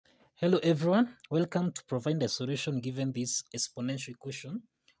Hello everyone, welcome to provide a solution given this exponential equation,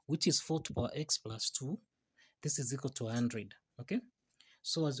 which is 4 to power x plus 2. This is equal to 100, okay?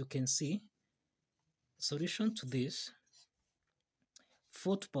 So as you can see, solution to this,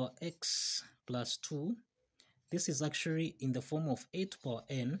 4 to power x plus 2, this is actually in the form of 8 to power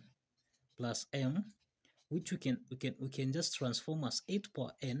n plus m, which we can just transform as 8 to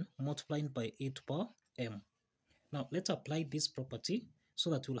power n multiplied by 8 to power m. Now let's apply this property so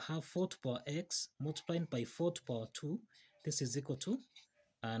that we'll have 4 to power x multiplied by 4 to power 2. This is equal to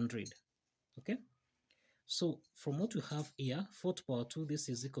 100. Okay? So from what we have here, 4 to power 2, this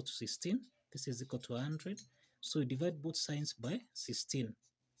is equal to 16. This is equal to 100. So we divide both signs by 16.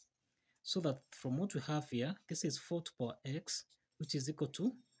 So that from what we have here, this is 4 to power x, which is equal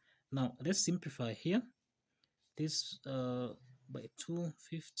to, now let's simplify here. This by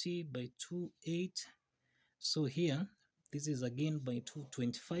 250 by 28. So here, this is again by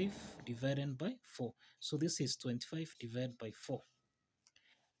 225 divided by 4. So this is 25 divided by 4.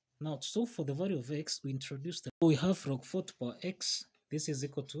 Now, so for the value of x, we introduce we have log 4 to power x. This is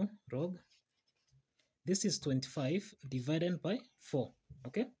equal to log. This is 25 divided by 4.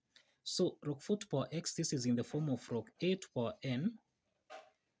 Okay? So log 4 to power x, this is in the form of log a to power n,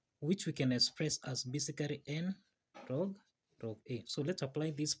 which we can express as basically n log a. So let's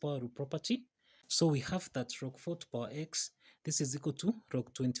apply this power rule property. So we have that log 4 to power x, this is equal to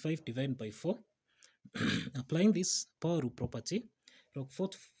log 25 divided by 4. Applying this power rule property, log 4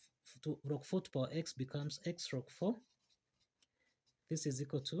 to power x becomes x log 4. This is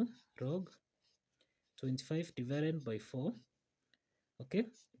equal to log 25 divided by 4. Okay,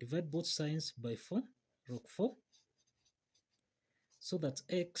 divide both signs by 4, log 4. So that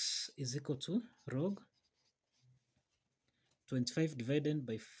x is equal to log 25 divided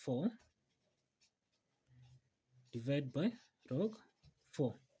by 4 divided by log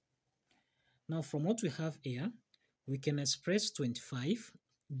 4. Now from what we have here, we can express 25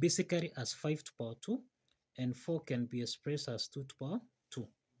 basically as 5 to power 2, and 4 can be expressed as 2 to power 2.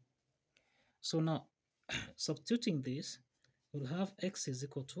 So now, substituting this, we'll have x is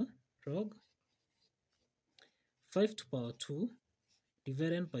equal to log 5 to power 2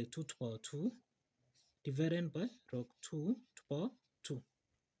 divided by 2 to power 2 divided by log 2 to power 2.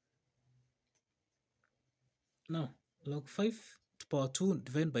 Now, log 5 to power 2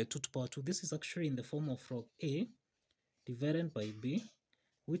 divided by 2 to power 2, this is actually in the form of log a divided by b,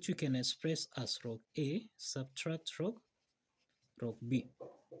 which we can express as log a subtract log b.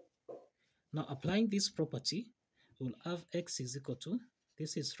 Now, applying this property, we'll have x is equal to,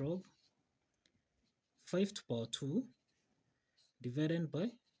 this is log 5 to power 2 divided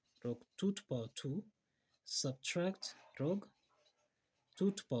by log 2 to power 2 subtract log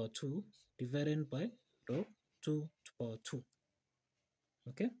 2 to power 2 divided by log 2 to power 2.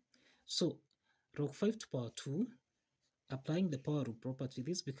 Okay, so log 5 to power 2, applying the power rule property,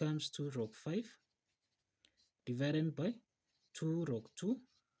 this becomes 2 log 5 divided by 2 log 2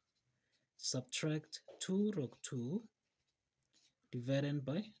 subtract 2 log 2 divided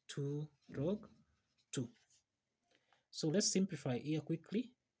by 2 log 2. So let's simplify here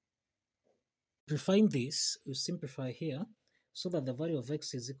quickly. Simplifying this, we simplify here so that the value of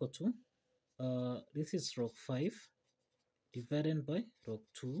x is equal to, this is log 5 divided by log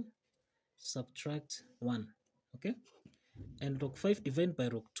 2 subtract 1. Okay? And log 5 divided by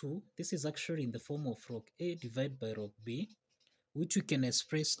log 2, this is actually in the form of log a divided by log b, which we can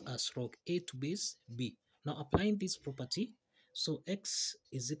express as log a to base b. Now applying this property, so x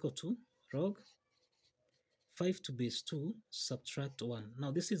is equal to log 5 to base 2 subtract 1. Now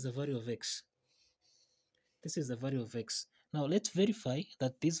this is the value of x. This is the value of x. Now let's verify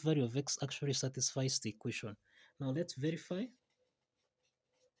that this value of x actually satisfies the equation. Now let's verify.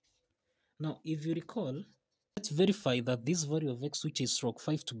 Now if you recall, let's verify that this value of x, which is log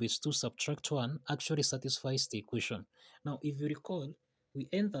 5 to base 2 subtract 1, actually satisfies the equation. Now if you recall, we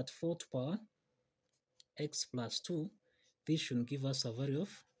end at 4 to power x plus 2. This should give us a value of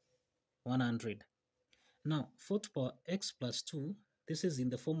 100. Now 4 to power x plus 2, this is in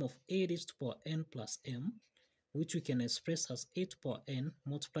the form of a raised to power n plus m, which we can express as 8 to power n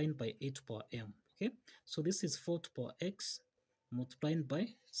multiplied by 8 to power m. Okay, so this is 4 to power x multiplied by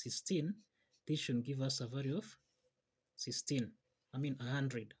 16. This should give us a value of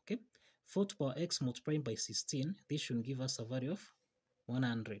 100. Okay, 4 to power x multiplied by 16, this should give us a value of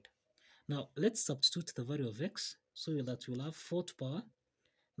 100. Now let's substitute the value of x so that we'll have 4 to power.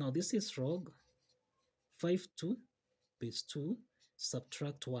 Now this is log 5 to base 2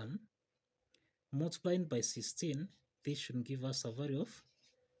 subtract 1 multiplied by 16. This should give us a value of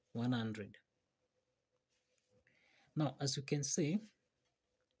 100. Now as you can see,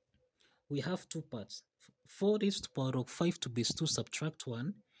 we have two parts. 4 raised to power of 5 to base 2 subtract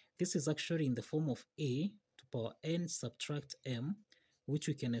 1. This is actually in the form of a to power n subtract m, which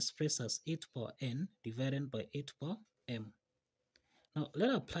we can express as a to power n divided by a to power m. Now,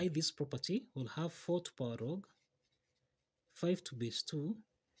 let's apply this property. We'll have 4 to power log 5 to base 2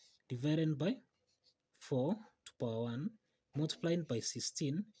 divided by 4 to power 1 multiplied by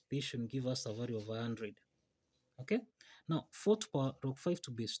 16. This should give us a value of 100. Okay? Now, 4 to power log 5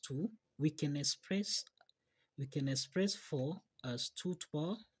 to base 2, we can express 4 as 2 to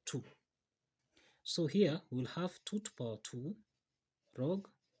power 2. So here we'll have 2 to power 2 log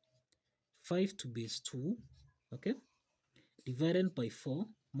 5 to base 2, okay, divided by 4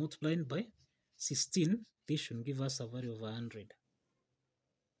 multiplied by 16. This should give us a value of 100.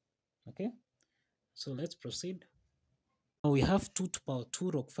 Okay, so let's proceed. Now we have 2 to power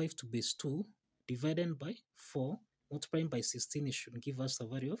 2 log 5 to base 2 divided by 4 multiplied by 16. It should give us a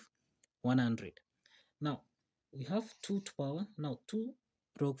value of 100. Now we have 2 to power, now 2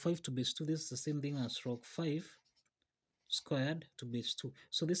 log 5 to base 2, this is the same thing as log 5 squared to base 2.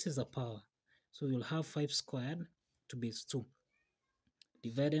 So this is a power. So you'll have 5 squared to base 2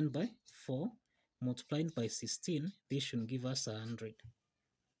 divided by 4 multiplied by 16. This should give us 100.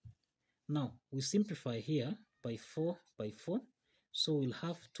 Now we simplify here by 4 by 4. So we'll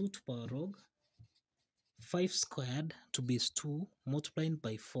have 2 to power log 5 squared to base 2 multiplied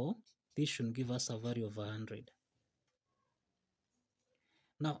by 4. This should give us a value of 100.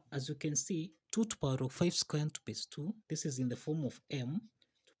 Now, as you can see, 2 to power log 5 squared to base 2, this is in the form of m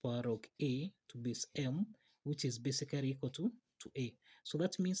to power log a to base m, which is basically equal to a. So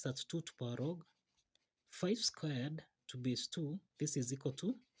that means that 2 to power log 5 squared to base 2, this is equal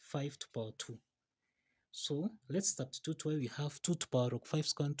to 5 to power 2. So let's substitute where we have 2 to power log 5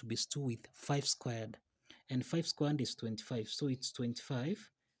 squared to base 2 with 5 squared. And 5 squared is 25, so it's 25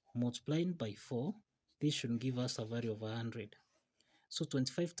 multiplied by 4. This should give us a value of 100. So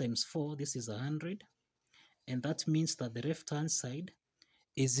 25 times 4, this is 100. And that means that the left-hand side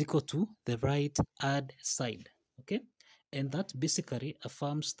is equal to the right-hand side. Okay? And that basically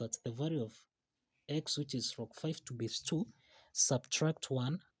affirms that the value of x, which is log 5 to base 2, subtract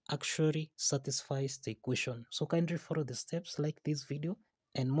 1, actually satisfies the equation. So kindly follow the steps, like this video,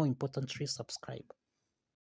 and more importantly, subscribe.